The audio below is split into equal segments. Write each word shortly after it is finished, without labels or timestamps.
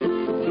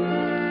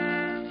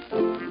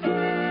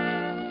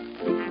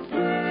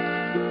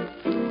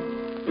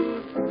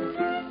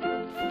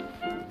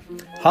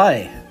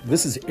Hi,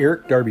 this is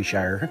Eric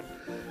Darbyshire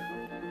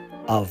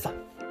of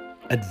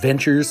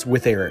Adventures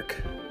with Eric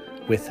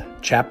with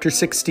Chapter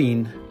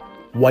 16,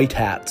 White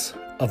Hats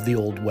of the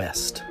Old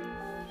West.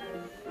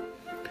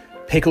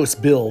 Pecos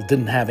Bill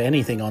didn't have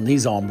anything on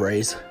these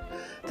hombres.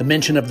 The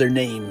mention of their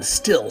names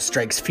still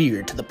strikes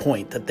fear to the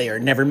point that they are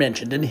never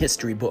mentioned in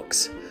history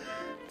books.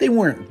 They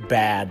weren't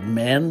bad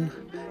men.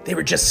 They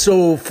were just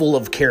so full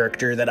of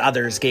character that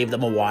others gave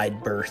them a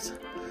wide berth.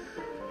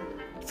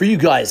 For you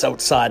guys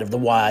outside of the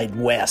Wide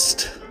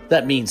West,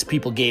 that means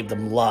people gave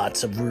them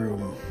lots of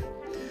room.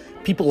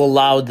 People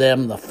allowed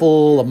them the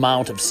full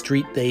amount of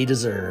street they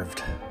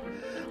deserved.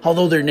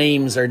 Although their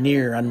names are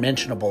near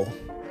unmentionable,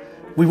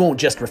 we won't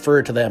just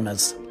refer to them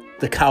as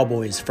the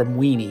cowboys from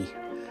Weenie.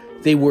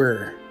 They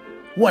were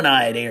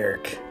One-Eyed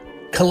Eric,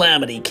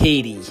 Calamity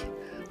Katie,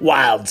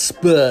 Wild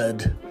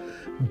Spud,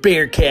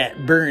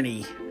 Bearcat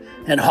Bernie,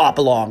 and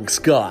Hopalong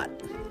Scott.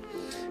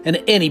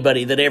 And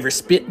anybody that ever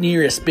spit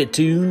near a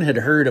spittoon had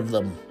heard of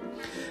them.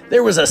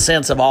 There was a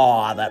sense of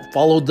awe that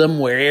followed them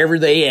wherever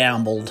they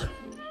ambled.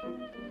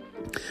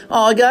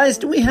 Aw, guys,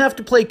 do we have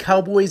to play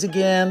cowboys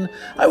again?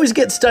 I always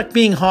get stuck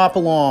being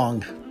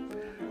Hopalong.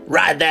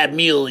 Ride that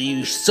mule,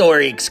 you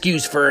sorry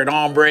excuse for an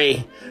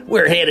hombre.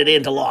 We're headed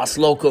into Los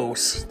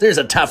Locos. There's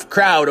a tough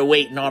crowd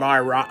awaiting on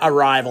our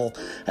arrival,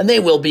 and they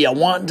will be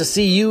a-wanting to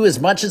see you as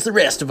much as the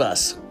rest of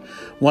us.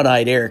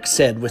 One-Eyed Eric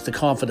said with the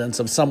confidence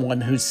of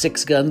someone whose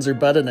 6 guns are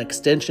but an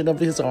extension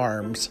of his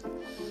arms.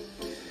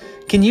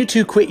 Can you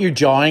two quit your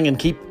jawing and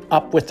keep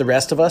up with the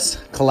rest of us?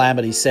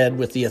 Calamity said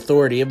with the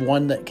authority of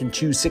one that can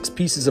chew 6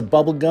 pieces of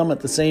bubble gum at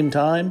the same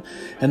time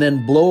and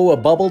then blow a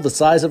bubble the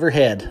size of her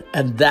head.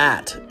 And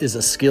that is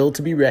a skill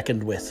to be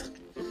reckoned with.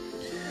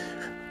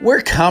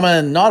 We're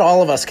coming. Not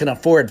all of us can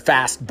afford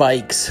fast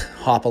bikes,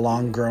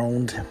 Hopalong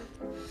groaned.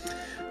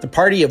 The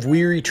party of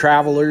weary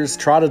travelers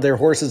trotted their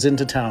horses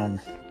into town.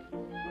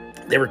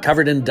 They were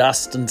covered in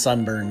dust and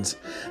sunburns,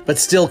 but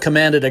still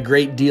commanded a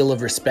great deal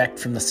of respect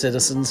from the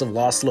citizens of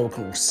Los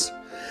Locos.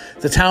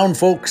 The town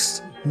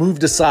folks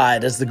moved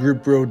aside as the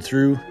group rode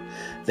through.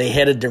 They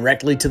headed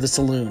directly to the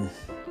saloon.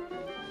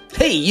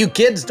 Hey, you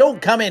kids,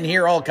 don't come in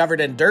here all covered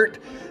in dirt.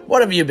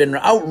 What have you been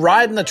out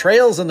riding the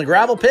trails in the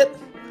gravel pit?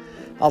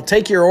 I'll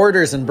take your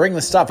orders and bring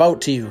the stuff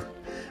out to you,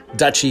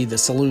 Dutchy, the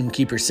saloon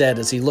keeper, said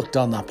as he looked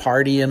on the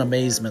party in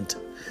amazement.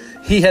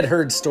 He had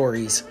heard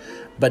stories,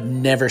 but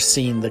never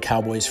seen the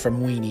cowboys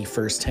from Weenie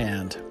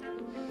firsthand.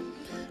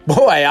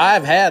 Boy,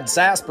 I've had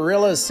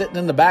sarsaparillas sitting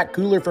in the back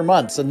cooler for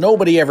months, and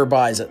nobody ever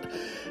buys it.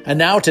 And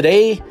now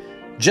today,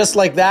 just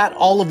like that,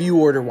 all of you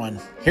order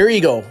one. Here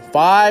you go,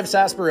 5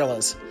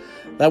 sarsaparillas.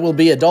 That will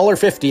be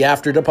 $1.50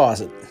 after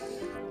deposit.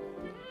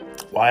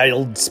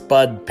 Wild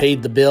Spud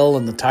paid the bill,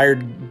 and the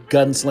tired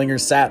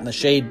gunslingers sat in the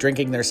shade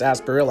drinking their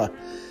sarsaparilla.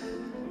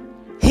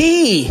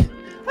 Hey,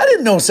 I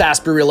didn't know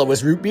sarsaparilla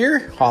was root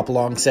beer,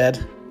 Hopalong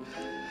said.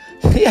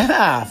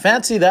 Yeah,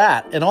 fancy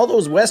that. And all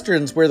those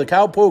westerns where the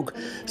cowpoke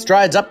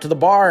strides up to the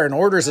bar and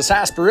orders a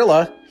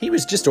sarsaparilla, he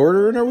was just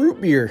ordering a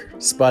root beer,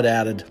 Spud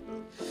added.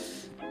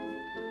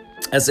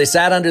 As they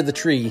sat under the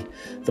tree,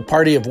 the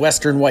party of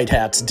western white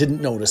hats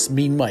didn't notice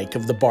Mean Mike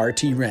of the Bar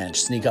T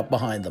Ranch sneak up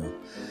behind them.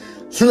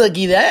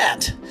 Looky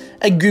that!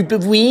 A group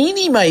of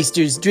weenie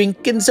meisters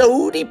drinking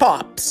sody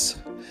pops.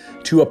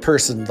 To a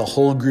person, the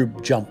whole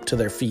group jumped to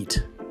their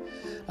feet.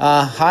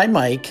 Hi,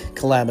 Mike,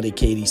 Calamity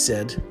Katie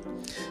said.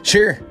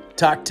 Sure.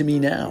 Talk to me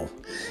now.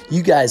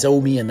 You guys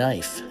owe me a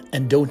knife,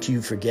 and don't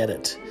you forget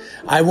it.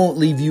 I won't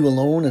leave you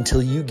alone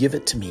until you give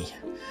it to me,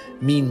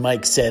 Mean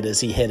Mike said as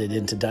he headed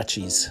into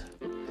Dutchy's.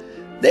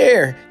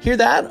 There, hear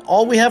that?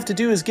 All we have to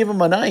do is give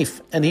him a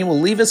knife, and he will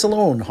leave us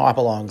alone,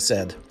 Hopalong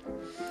said.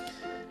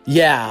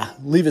 Yeah,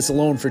 leave us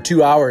alone for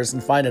 2 hours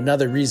and find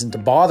another reason to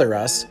bother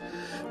us,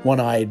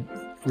 One-Eyed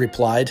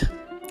replied.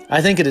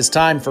 I think it is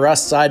time for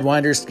us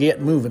sidewinders to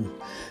get moving.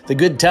 The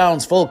good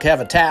townsfolk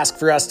have a task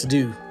for us to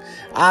do.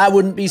 I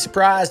wouldn't be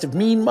surprised if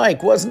Mean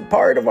Mike wasn't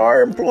part of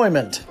our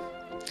employment.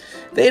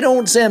 They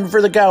don't send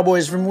for the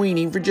cowboys from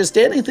Weenie for just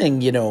anything,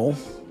 you know,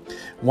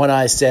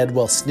 One-Eye said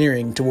while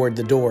sneering toward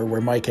the door where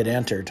Mike had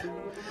entered.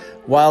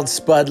 Wild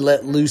Spud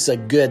let loose a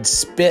good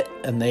spit,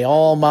 and they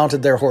all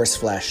mounted their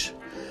horseflesh.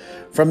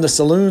 From the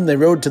saloon, they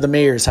rode to the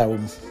mayor's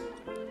home.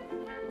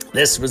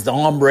 This was the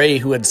hombre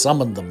who had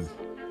summoned them.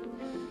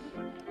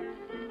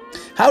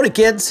 Howdy,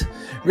 kids.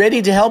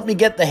 Ready to help me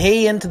get the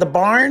hay into the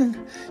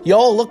barn?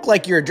 Y'all look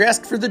like you're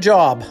dressed for the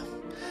job.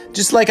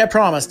 Just like I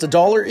promised,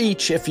 $1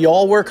 each if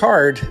y'all work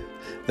hard,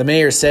 the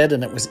mayor said,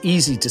 and it was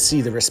easy to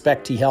see the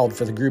respect he held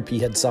for the group he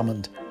had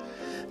summoned.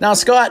 Now,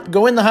 Scott,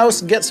 go in the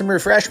house and get some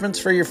refreshments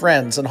for your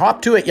friends, and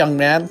hop to it, young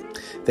man.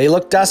 They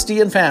look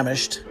dusty and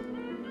famished.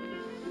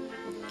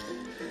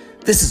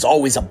 This is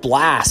always a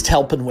blast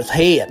helping with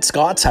hay at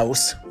Scott's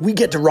house. We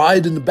get to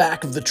ride in the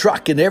back of the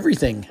truck and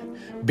everything,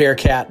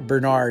 Bearcat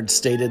Bernard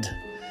stated.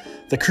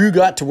 The crew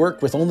got to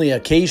work with only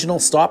occasional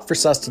stop for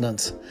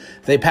sustenance.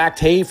 They packed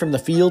hay from the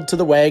field to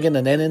the wagon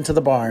and then into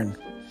the barn.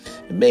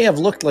 It may have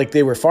looked like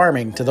they were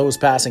farming to those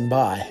passing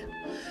by,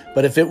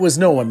 but if it was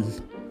known,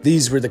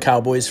 These were the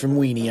cowboys from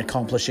Weenie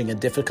accomplishing a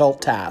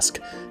difficult task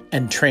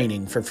and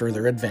training for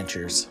further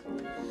adventures.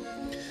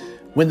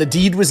 When the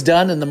deed was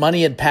done and the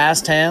money had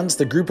passed hands,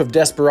 the group of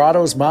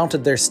desperados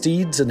mounted their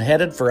steeds and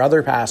headed for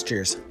other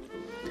pastures.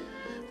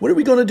 "What are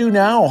we going to do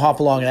now?"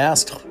 Hopalong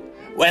asked.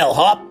 "Well,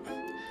 Hop,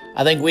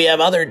 I think we have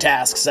other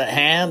tasks at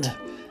hand,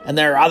 and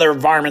there are other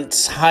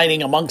varmints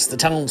hiding amongst the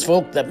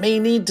townsfolk that may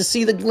need to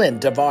see the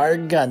glint of our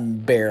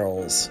gun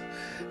barrels,"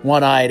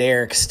 One-Eyed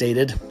Eric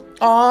stated.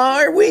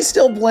 "Are we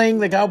still playing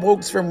the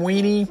cowpokes from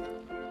Weenie?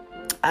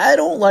 I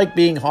don't like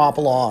being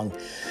Hopalong.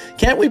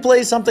 Can't we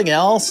play something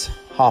else?"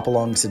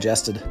 Hopalong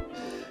suggested.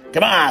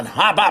 "Come on,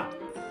 hop up.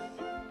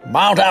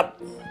 Mount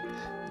up.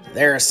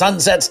 There are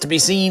sunsets to be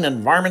seen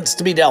and varmints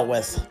to be dealt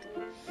with,"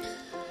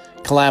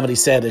 Calamity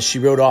said as she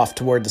rode off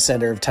toward the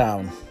center of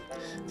town.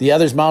 The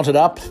others mounted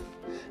up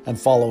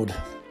and followed.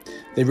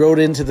 They rode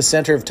into the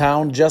center of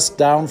town just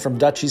down from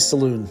Dutchie's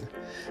saloon.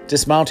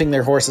 Dismounting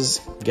their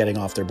horses, getting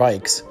off their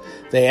bikes,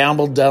 they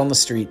ambled down the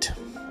street.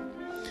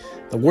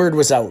 The word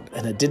was out,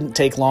 and it didn't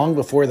take long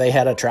before they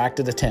had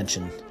attracted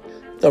attention.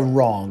 The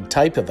wrong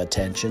type of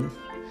attention.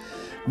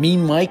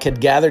 Mean Mike had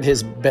gathered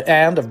his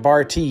band of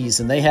Bartees,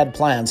 and they had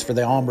plans for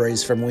the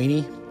hombres from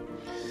Weenie.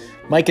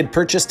 Mike had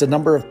purchased a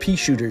number of pea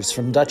shooters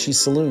from Dutchie's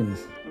saloon.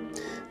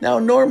 Now,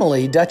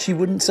 normally, Dutchie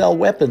wouldn't sell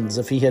weapons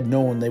if he had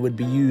known they would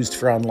be used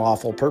for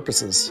unlawful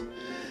purposes.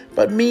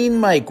 But Mean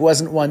Mike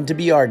wasn't one to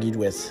be argued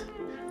with.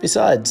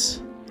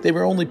 Besides, they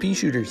were only pea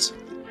shooters.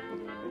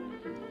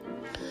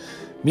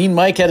 Mean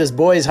Mike had his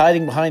boys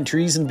hiding behind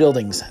trees and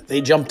buildings.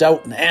 They jumped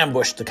out and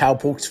ambushed the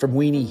cowpokes from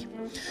Weenie.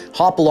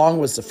 Hopalong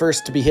was the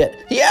first to be hit.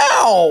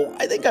 "Yow!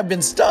 I think I've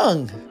been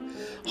stung,"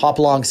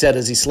 Hopalong said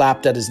as he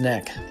slapped at his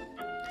neck.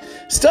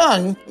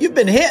 "Stung? You've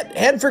been hit!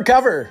 Head for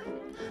cover!"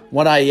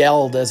 One-Eye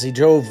yelled as he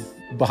drove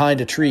behind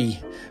a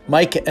tree.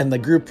 Mike and the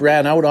group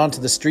ran out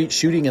onto the street,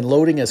 shooting and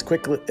loading as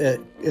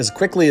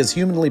quickly as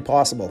humanly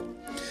possible.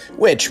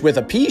 Which, with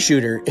a pea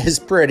shooter, is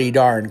pretty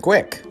darn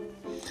quick.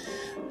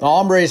 The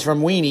hombres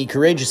from Weenie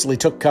courageously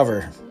took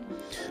cover.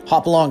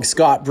 Hopalong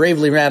Scott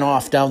bravely ran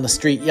off down the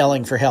street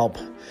yelling for help,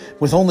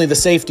 with only the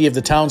safety of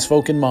the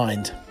townsfolk in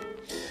mind.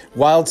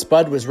 Wild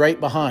Spud was right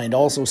behind,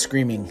 also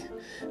screaming.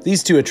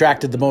 These two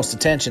attracted the most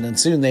attention, and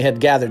soon they had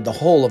gathered the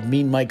whole of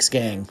Mean Mike's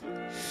gang.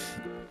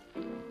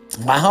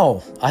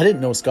 "Wow, I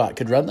didn't know Scott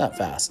could run that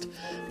fast,"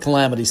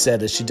 Calamity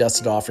said as she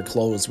dusted off her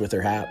clothes with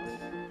her hat.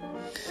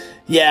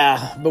 "Yeah,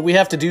 but we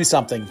have to do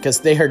something, because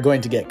they are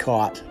going to get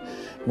caught,"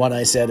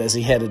 One-Eye said as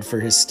he headed for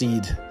his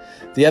steed.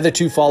 The other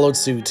two followed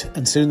suit,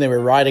 and soon they were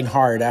riding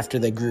hard after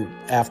the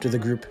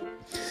group.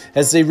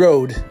 As they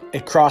rode,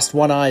 it crossed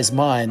One-Eye's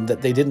mind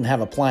that they didn't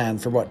have a plan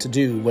for what to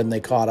do when they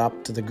caught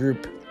up to the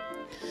group.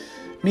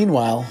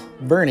 Meanwhile,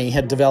 Bernie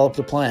had developed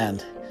a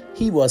plan.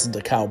 He wasn't a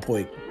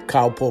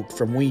cowpoke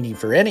from Weenie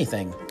for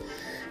anything.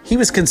 He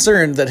was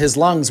concerned that his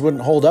lungs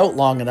wouldn't hold out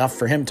long enough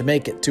for him to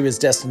make it to his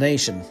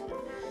destination.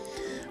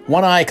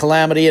 One-Eye,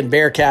 Calamity, and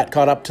Bearcat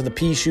caught up to the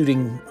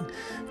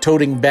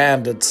pea-toting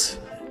bandits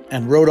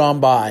and rode on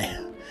by.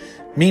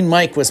 Mean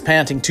Mike was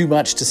panting too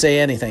much to say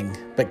anything,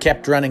 but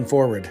kept running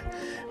forward.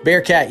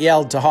 Bearcat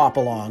yelled to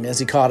Hopalong as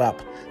he caught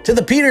up. "To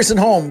the Peterson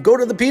home! Go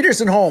to the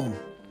Peterson home!"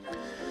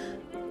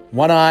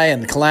 One-Eye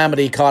and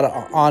Calamity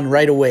caught on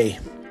right away.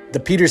 The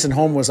Peterson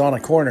home was on a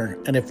corner,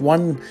 and if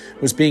one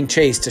was being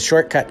chased, a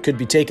shortcut could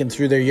be taken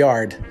through their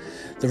yard.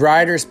 The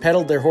riders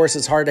pedaled their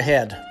horses hard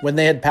ahead. When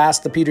they had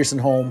passed the Peterson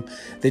home,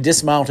 they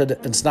dismounted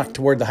and snuck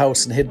toward the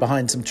house and hid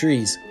behind some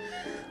trees.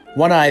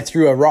 One-Eye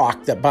threw a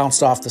rock that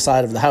bounced off the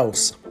side of the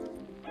house.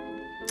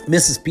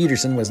 Mrs.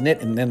 Peterson was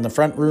knitting in the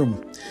front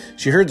room.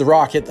 She heard the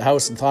rock hit the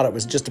house and thought it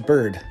was just a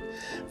bird.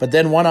 But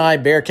then One-Eye,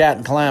 Bearcat,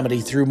 and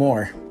Calamity threw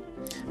more.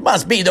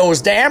 "Must be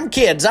those damn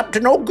kids up to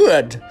no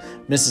good,"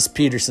 Mrs.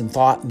 Peterson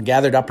thought and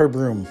gathered up her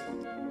broom.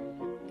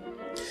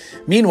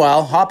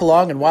 Meanwhile,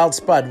 Hopalong and Wild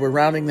Spud were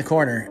rounding the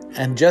corner,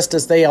 and just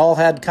as they all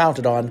had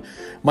counted on,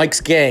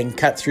 Mike's gang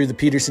cut through the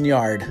Peterson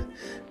yard.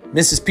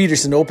 Mrs.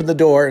 Peterson opened the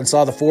door and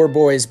saw the four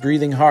boys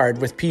breathing hard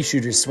with pea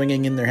shooters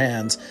swinging in their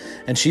hands,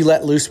 and she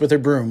let loose with her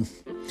broom.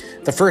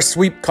 The first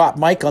sweep caught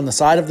Mike on the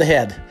side of the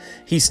head.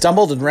 He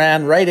stumbled and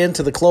ran right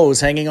into the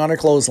clothes hanging on her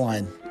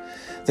clothesline.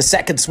 The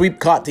second sweep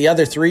caught the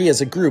other three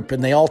as a group,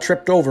 and they all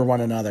tripped over one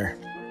another.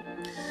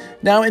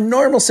 Now, in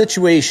normal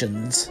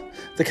situations,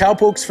 the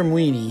cowpokes from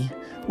Weenie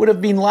would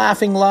have been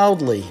laughing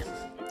loudly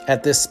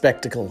at this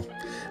spectacle,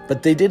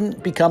 but they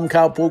didn't become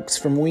cowpokes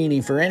from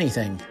Weenie for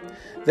anything.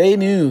 They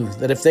knew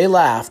that if they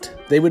laughed,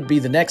 they would be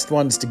the next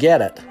ones to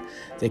get it.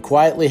 They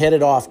quietly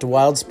headed off to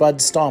Wild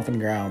Spud's stomping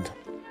ground.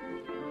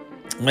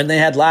 When they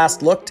had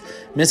last looked,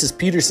 Mrs.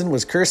 Peterson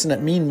was cursing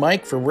at Mean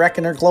Mike for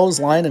wrecking her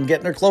clothesline and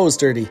getting her clothes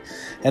dirty,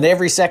 and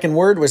every second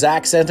word was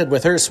accented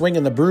with her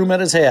swinging the broom at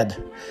his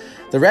head.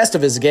 The rest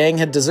of his gang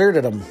had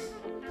deserted him.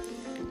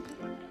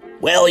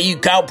 "Well, you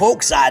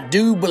cowpokes, I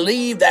do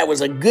believe that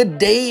was a good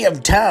day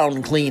of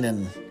town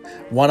cleaning,"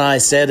 One-Eye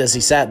said as he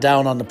sat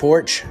down on the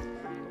porch.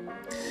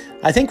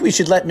 "I think we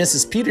should let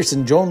Mrs.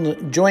 Peterson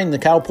join the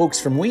cowpokes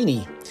from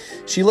Weenie.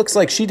 She looks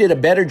like she did a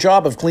better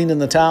job of cleaning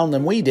the town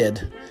than we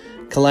did,"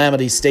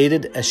 Calamity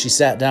stated as she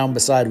sat down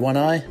beside One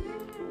Eye.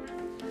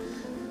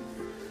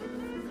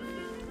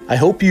 I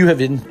hope you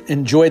have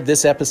enjoyed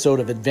this episode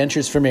of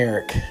Adventures from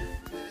Eric.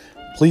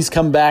 Please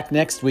come back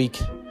next week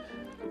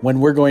when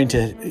we're going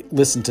to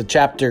listen to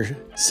Chapter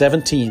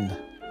 17,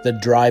 The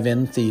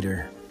Drive-In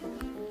Theater.